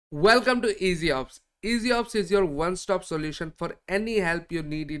Welcome to Easyops. Easyops is your one-stop solution for any help you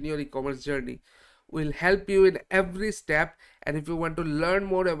need in your e-commerce journey. We'll help you in every step, and if you want to learn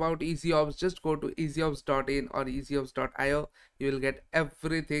more about Easyops, just go to easyops.in or easyops.io. You will get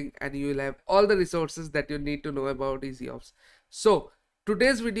everything and you will have all the resources that you need to know about Easyops. So,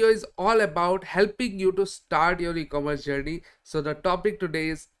 today's video is all about helping you to start your e-commerce journey. So, the topic today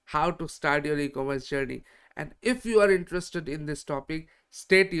is how to start your e-commerce journey. And if you are interested in this topic,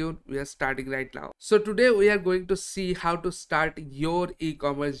 stay tuned, we are starting right now. So today we are going to see how to start your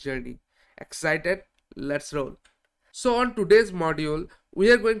e-commerce journey. Excited? Let's roll. So on today's module, we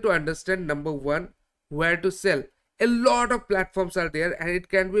are going to understand number one, where to sell. A lot of platforms are there and it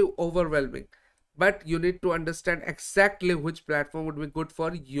can be overwhelming. But you need to understand exactly which platform would be good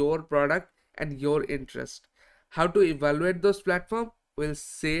for your product and your interest. How to evaluate those platforms? Will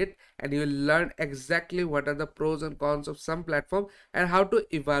see it and you will learn exactly what are the pros and cons of some platform and how to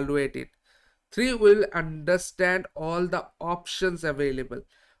evaluate it. 3, will understand all the options available,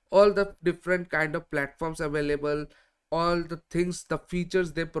 all the different kind of platforms available, all the things, the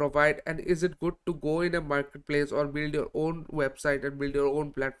features they provide, and is it good to go in a marketplace or build your own website and build your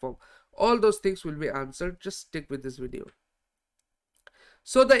own platform. All those things will be answered. Just stick with this video.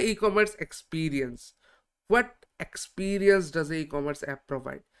 So the e-commerce experience. What experience does the e-commerce app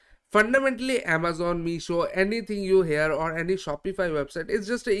provide? Fundamentally, Amazon, Meesho, anything you hear or any Shopify website is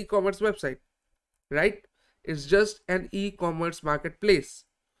just an e-commerce website, right? It's just an e-commerce marketplace.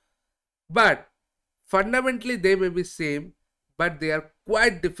 But fundamentally, they may be same, but they are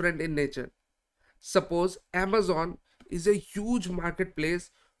quite different in nature. Suppose Amazon is a huge marketplace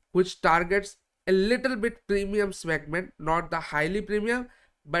which targets a little bit premium segment, not the highly premium,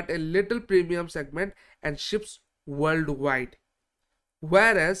 but a little premium segment, and ships worldwide.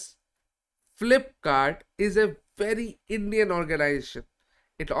 Whereas Flipkart is a very Indian organization.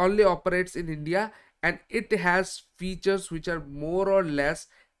 It only operates in India and it has features which are more or less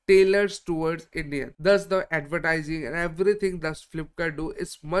tailored towards Indian. Thus the advertising and everything that Flipkart do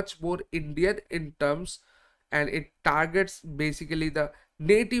is much more Indian in terms, and it targets basically the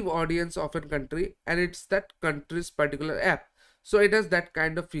native audience of a country and it's that country's particular app. So it has that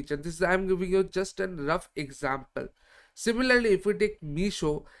kind of feature. This is, I'm giving you just a rough example. Similarly, if we take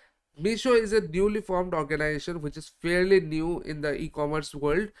Meesho, Meesho is a newly formed organization which is fairly new in the e-commerce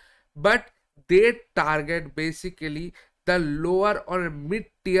world, but they target basically the lower or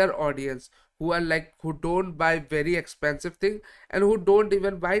mid-tier audience who are like, who don't buy very expensive thing and who don't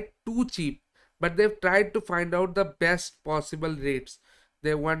even buy too cheap, but they've tried to find out the best possible rates.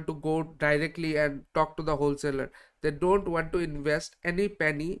 They want to go directly and talk to the wholesaler. They don't want to invest any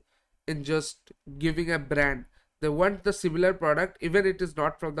penny in just giving a brand. They want the similar product, even it is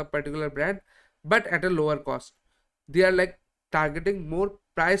not from the particular brand, but at a lower cost. They are like targeting more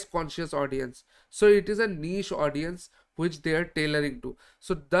price conscious audience. So it is a niche audience which they are tailoring to.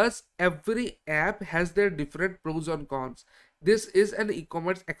 So thus every app has their different pros and cons. This is an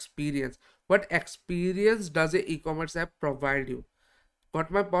e-commerce experience. What experience does a e-commerce app provide you? Got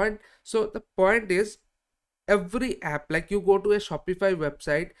my point? So the point is, every app, like you go to a Shopify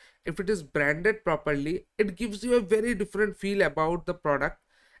website, if it is branded properly, it gives you a very different feel about the product,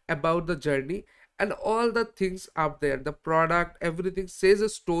 about the journey, and all the things up there. The product, everything says a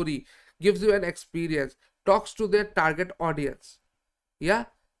story, gives you an experience, talks to their target audience. Yeah,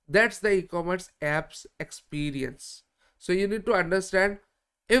 that's the e-commerce app's experience. So you need to understand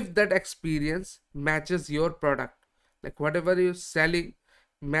if that experience matches your product, like whatever you're selling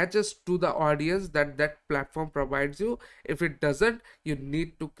matches to the audience that that platform provides you. If it doesn't, you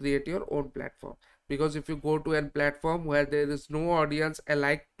need to create your own platform, because if you go to a platform where there is no audience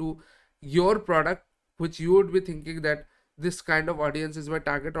alike to your product, which you would be thinking that this kind of audience is my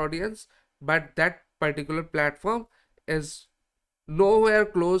target audience, but that particular platform is nowhere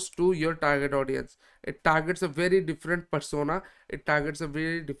close to your target audience. It targets a very different persona, it targets a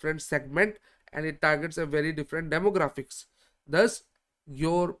very different segment, and it targets a very different demographics. Thus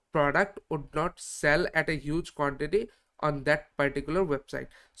your product would not sell at a huge quantity on that particular website,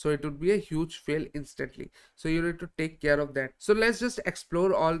 so it would be a huge fail instantly. So you need to take care of that. So let's just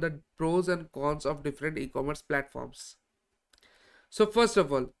explore all the pros and cons of different e-commerce platforms. So first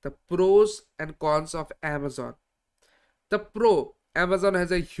of all, the pros and cons of Amazon. The pro, Amazon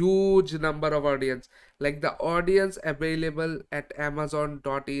has a huge number of audience. Like the audience available at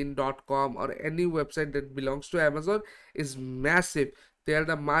amazon.in.com or any website that belongs to Amazon is massive. They are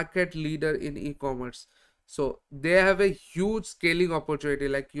the market leader in e-commerce. So they have a huge scaling opportunity.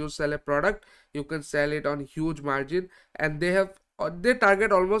 Like you sell a product, you can sell it on huge margin, and they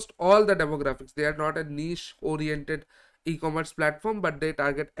target almost all the demographics. They are not a niche oriented e-commerce platform, but they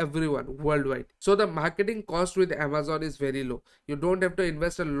target everyone worldwide. So the marketing cost with Amazon is very low. You don't have to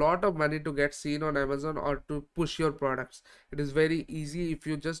invest a lot of money to get seen on Amazon or to push your products. It is very easy if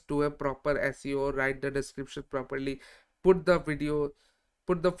you just do a proper SEO, write the description properly, put the video,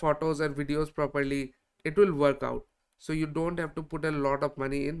 put the photos and videos properly, it will work out. So you don't have to put a lot of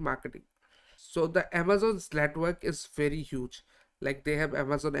money in marketing. So the Amazon's network is very huge. Like they have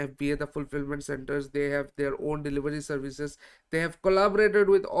Amazon FBA, the fulfillment centers, they have their own delivery services. They have collaborated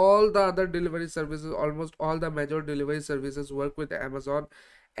with all the other delivery services. Almost all the major delivery services work with Amazon,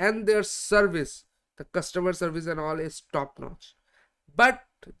 and their service, the customer service and all, is top notch. But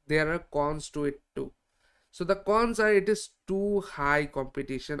there are cons to it too. So the cons are, it is too high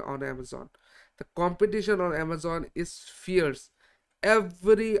competition on Amazon. The competition on Amazon is fierce.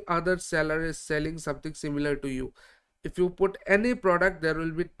 Every other seller is selling something similar to you. If you put any product, there will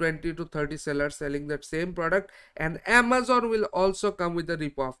be 20 to 30 sellers selling that same product, and Amazon will also come with a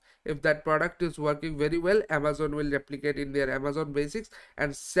ripoff. If that product is working very well, Amazon will replicate in their Amazon basics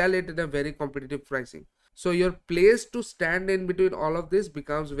and sell it in a very competitive pricing. So your place to stand in between all of this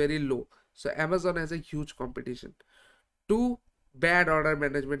becomes very low. So Amazon has a huge competition. Two, bad order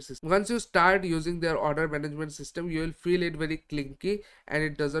management system. Once you start using their order management system, you will feel it very clinky and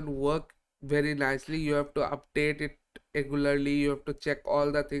it doesn't work very nicely. You have to update it regularly. You have to check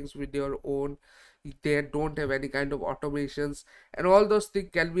all the things with your own. They don't have any kind of automations, and all those things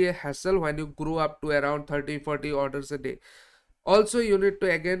can be a hassle when you grow up to around 30-40 orders a day. Also, you need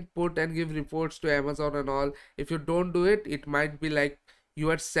to again put and give reports to Amazon and all. If you don't do it, it might be like you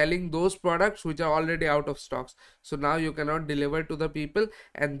are selling those products which are already out of stocks. So now you cannot deliver to the people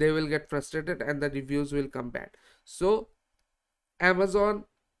and they will get frustrated and the reviews will come bad. So Amazon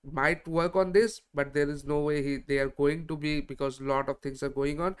might work on this, but there is no way they are going to be, because a lot of things are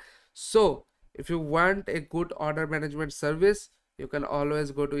going on. So if you want a good order management service, you can always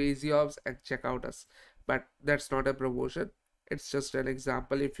go to Easyops and check out us. But that's not a promotion. It's just an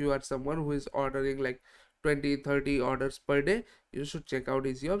example. If you are someone who is ordering like 20-30 orders per day, you should check out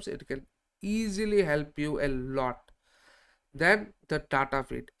Easyops. It can easily help you a lot. Then the data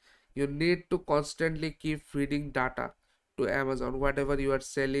feed. You need to constantly keep feeding data to Amazon. Whatever you are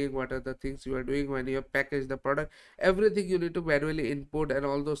selling, what are the things you are doing, when you package the product, everything you need to manually input, and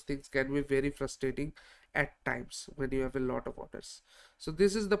all those things can be very frustrating at times when you have a lot of orders. So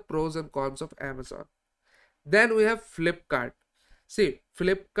this is the pros and cons of Amazon. Then we have Flipkart. See,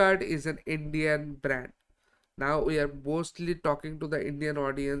 Flipkart is an Indian brand. Now we are mostly talking to the Indian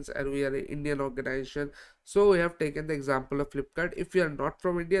audience and we are an Indian organization. So we have taken the example of Flipkart. If you are not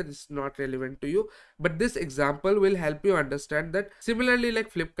from India, this is not relevant to you. But this example will help you understand that similarly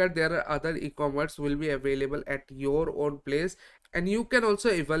like Flipkart, there are other e-commerce will be available at your own place. And you can also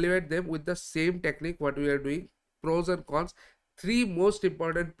evaluate them with the same technique what we are doing. Pros and cons. 3 most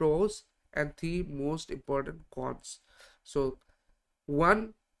important pros and 3 most important cons. So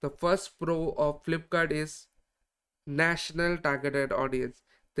one, the first pro of Flipkart is national targeted audience.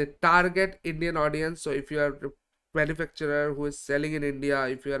 They target Indian audience. So if you are a manufacturer who is selling in India,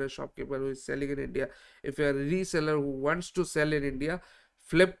 if you are a shopkeeper who is selling in India, if you are a reseller who wants to sell in India,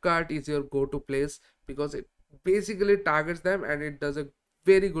 Flipkart is your go-to place because it basically targets them and it does a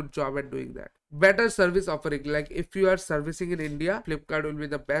very good job at doing that. Better service offering. Like if you are servicing in India, Flipkart will be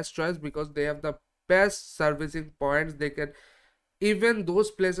the best choice because they have the best servicing points. They can, even those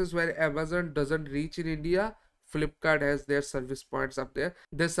places where Amazon doesn't reach in India, Flipkart has their service points up there.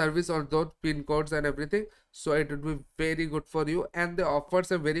 They service all those pin codes and everything. So it would be very good for you. And they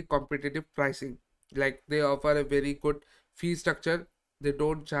offers a very competitive pricing. Like they offer a very good fee structure. They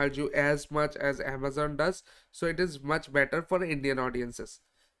don't charge you as much as Amazon does. So it is much better for Indian audiences.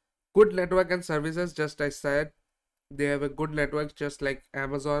 Good network and services, just I said. They have a good network just like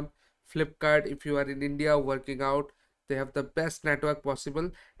Amazon. Flipkart, if you are in India working out, they have the best network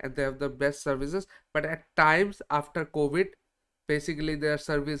possible and they have the best services. But at times after COVID, basically their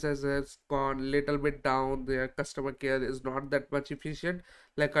services has gone little bit down. Their customer care is not that much efficient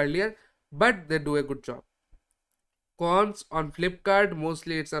like earlier, but they do a good job. Cons on Flipkart,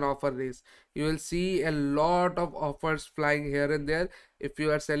 mostly it's an offer race. You will see a lot of offers flying here and there. If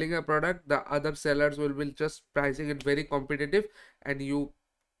you are selling a product, the other sellers will be just pricing it very competitive, and you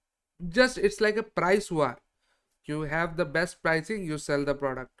just, it's like a price war. You have the best pricing, you sell the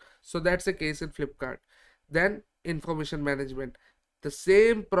product. So that's the case in Flipkart. Then information management. The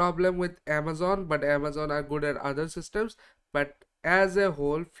same problem with Amazon, but Amazon are good at other systems. But as a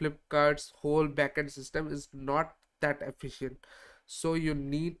whole, Flipkart's whole backend system is not that efficient. So you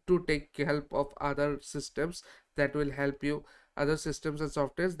need to take help of other systems that will help you, other systems and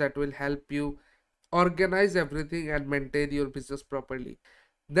softwares that will help you organize everything and maintain your business properly.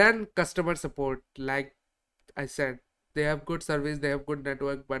 Then customer support, like I said, they have good service, they have good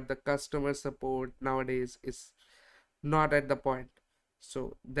network, but the customer support nowadays is not at the point.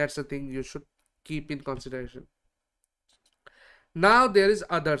 So that's the thing you should keep in consideration. Now there is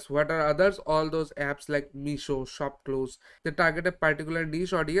others. What are others? All those apps like Meesho, Shop Close. They target a particular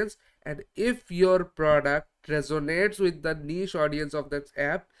niche audience, and if your product resonates with the niche audience of that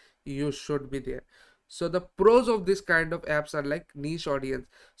app, you should be there. So the pros of this kind of apps are like niche audience.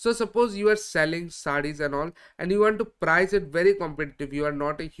 So suppose you are selling sarees and all, and you want to price it very competitive. You are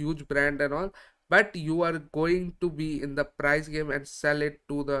not a huge brand and all, but you are going to be in the price game and sell it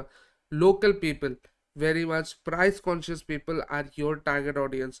to the local people. Very much price conscious people are your target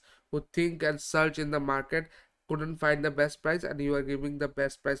audience, who think and search in the market, couldn't find the best price, and you are giving the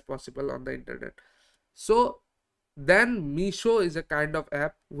best price possible on the internet. So then Meesho is a kind of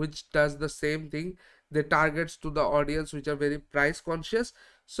app which does the same thing. They targets to the audience which are very price conscious,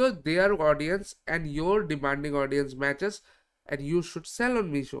 so their audience and your demanding audience matches, and you should sell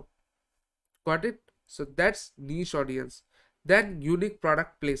on Meesho. Got it? So that's niche audience. Then unique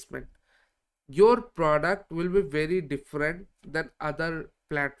product placement. Your product will be very different than other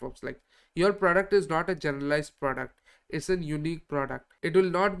platforms. Like, your product is not a generalized product, it's a unique product. It will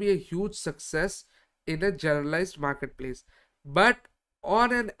not be a huge success in a generalized marketplace, but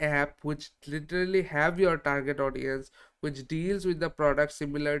on an app which literally have your target audience, which deals with the product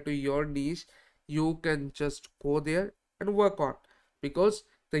similar to your niche, you can just go there and work on, because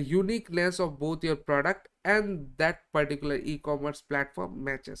the uniqueness of both your product and that particular e-commerce platform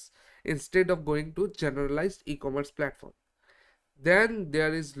matches, instead of going to generalized e-commerce platform. Then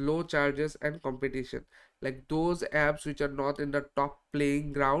there is low charges and competition. Like, those apps which are not in the top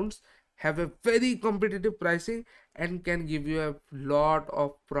playing grounds have a very competitive pricing and can give you a lot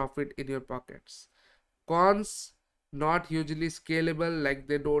of profit in your pockets. Cons: not hugely scalable, like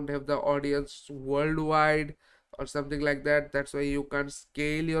they don't have the audience worldwide or something like that. That's why you can't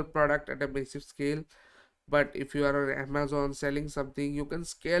scale your product at a massive scale. But if you are on Amazon selling something, you can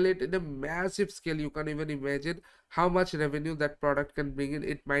scale it in a massive scale. You can even imagine how much revenue that product can bring in.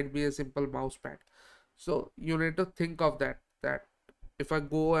 It might be a simple mouse pad. So you need to think of that if I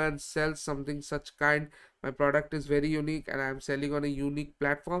go and sell something such kind, my product is very unique and I'm selling on a unique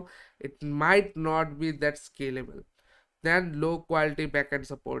platform, it might not be that scalable. Then low quality backend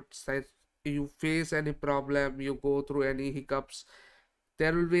support. So if you face any problem, you go through any hiccups,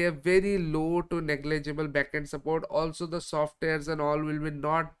 there will be a very low to negligible backend support. Also, the softwares and all will be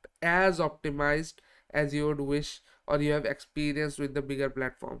not as optimized as you would wish or you have experienced with the bigger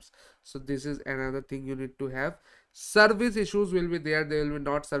platforms. So this is another thing you need to have. Service issues will be there. They will be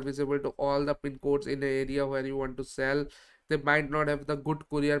not serviceable to all the pin codes in the area where you want to sell. They might not have the good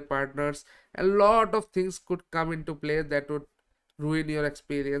courier partners. A lot of things could come into play that would ruin your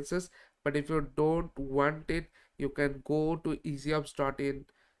experiences. But if you don't want it, you can go to easyops.in,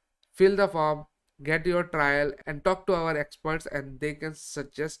 fill the form, get your trial, and talk to our experts, and they can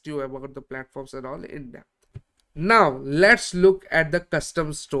suggest you about the platforms and all in depth. Now let's look at the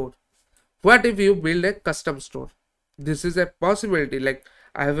custom store. What if you build a custom store? This is a possibility. Like,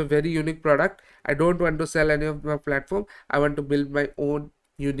 I have a very unique product, I don't want to sell any of my platform, I want to build my own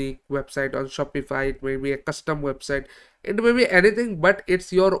unique website on Shopify. It may be a custom website, it may be anything, but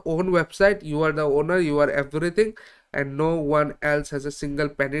it's your own website. You are the owner, you are everything, and no one else has a single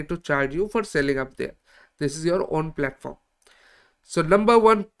penny to charge you for selling up there. This is your own platform. So number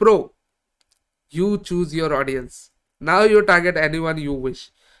one pro: you choose your audience. Now you target anyone you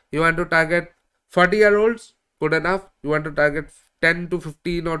wish. You want to target 40-year-olds? Good enough. You want to target 10 to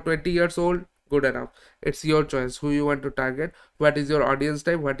 15 or 20 years old? Good enough. It's your choice who you want to target, what is your audience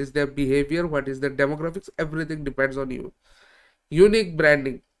type, what is their behavior, what is their demographics. Everything depends on you. Unique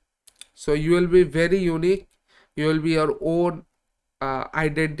branding. So you will be very unique. You will be your own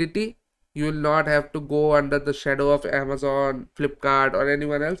identity. You will not have to go under the shadow of Amazon, Flipkart, or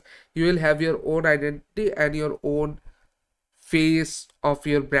anyone else. You will have your own identity and your own face of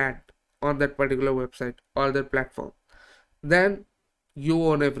your brand on that particular website or that platform. Then you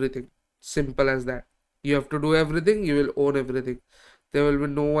own everything. Simple as that. You have to do everything, you will own everything. There will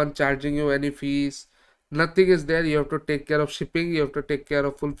be no one charging you any fees. Nothing is there. You have to take care of shipping, you have to take care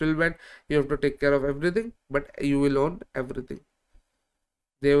of fulfillment, you have to take care of everything, but you will own everything.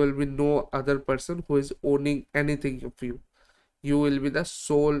 There will be no other person who is owning anything of you. You will be the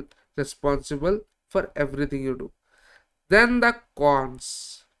sole responsible for everything you do. Then the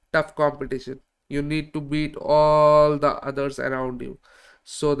cons: tough competition. You need to beat all the others around you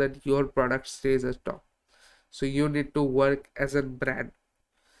so that your product stays at top. So you need to work as a brand.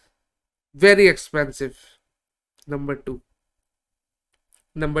 very expensive. Number two,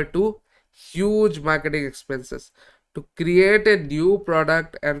 huge marketing expenses. To create a new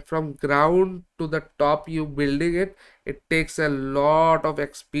product and from ground to the top you building it, it takes a lot of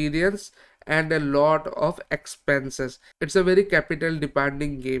experience and a lot of expenses. It's a very capital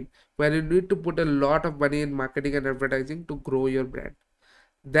demanding game where you need to put a lot of money in marketing and advertising to grow your brand.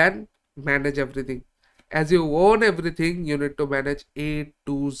 Then manage everything. As you own everything, you need to manage A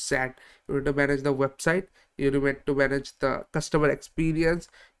to Z. You need to manage the website, you need to manage the customer experience,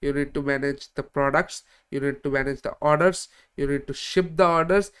 you need to manage the products, you need to manage the orders, you need to ship the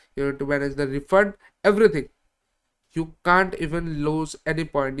orders, you need to manage the refund, everything. You can't even lose any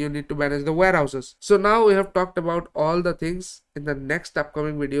point. You need to manage the warehouses. So now we have talked about all the things. In the next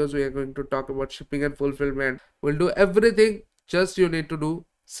upcoming videos, we are going to talk about shipping and fulfillment. We'll do everything. Just you need to do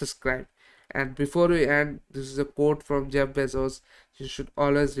subscribe. And before we end, this is a quote from Jeff Bezos. You should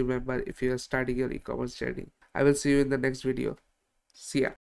always remember if you are starting your e-commerce journey. I will see you in the next video. See ya.